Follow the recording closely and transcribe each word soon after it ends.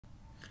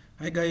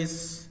Hi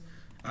guys,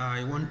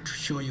 I want to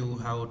show you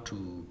how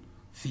to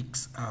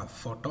fix a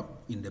photo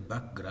in the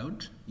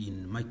background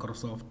in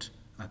Microsoft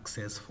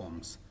Access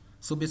Forms.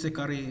 So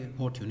basically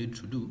what you need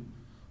to do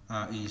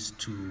is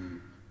to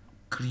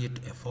create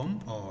a form,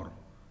 or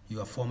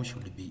your form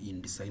should be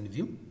in design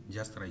view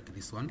just like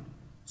this one.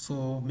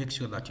 So make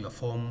sure that your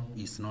form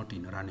is not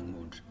in running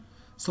mode.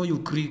 So you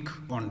click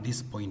on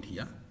this point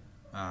here,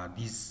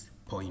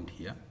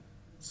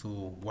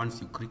 So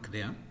once you click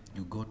there,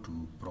 you go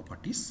to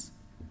properties.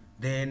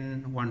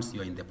 Then once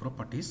you are in the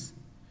properties,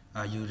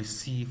 you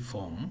receive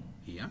form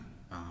here.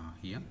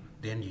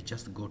 Then you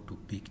just go to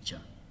picture.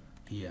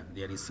 Here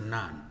there is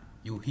none.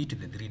 You hit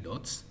the three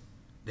dots.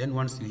 Then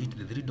once you hit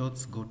the three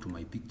dots, go to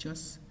my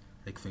pictures.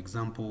 Like for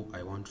example,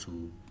 I want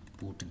to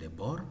put the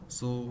ball,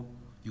 so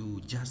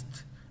you just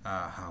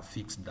have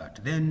fixed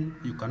that. Then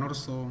you can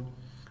also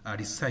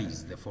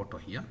resize the photo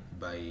here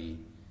by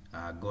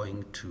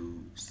going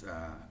to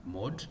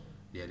mode.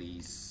 There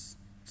is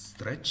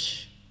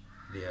stretch,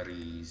 there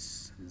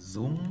is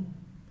zoom,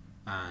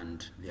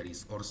 and there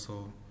is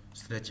also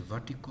stretch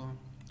vertical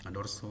and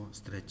also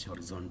stretch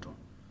horizontal.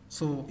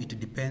 So it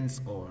depends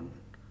on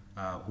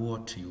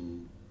what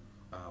you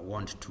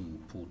want to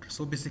put.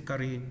 So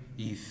basically,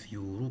 if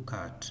you look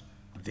at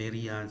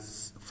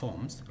various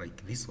forms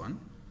like this one,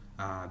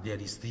 there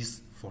is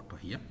this photo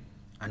here,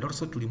 and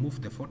also to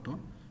remove the photo,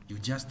 you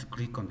just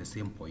click on the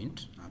same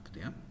point up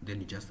there. Then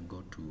you just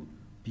go to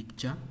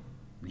picture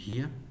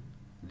here,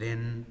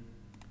 then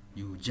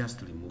you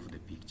just remove the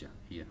picture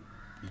here.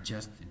 You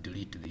just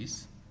delete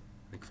this.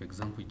 Like for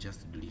example, you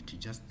just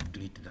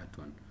delete that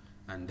one,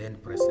 and then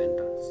press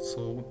enter.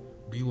 So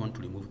do you want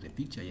to remove the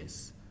picture?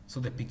 Yes.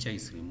 So the picture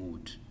is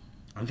removed,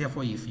 and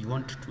therefore if you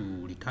want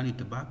to return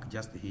it back,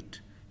 just hit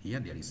here.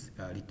 There is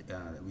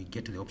we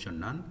get the option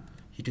none.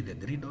 Hit the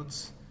three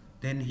dots.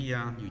 Then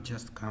here you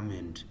just come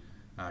and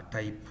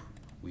type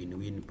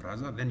win-win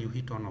plaza. Then you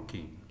hit on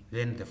OK.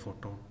 Then the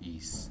photo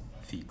is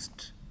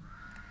fixed.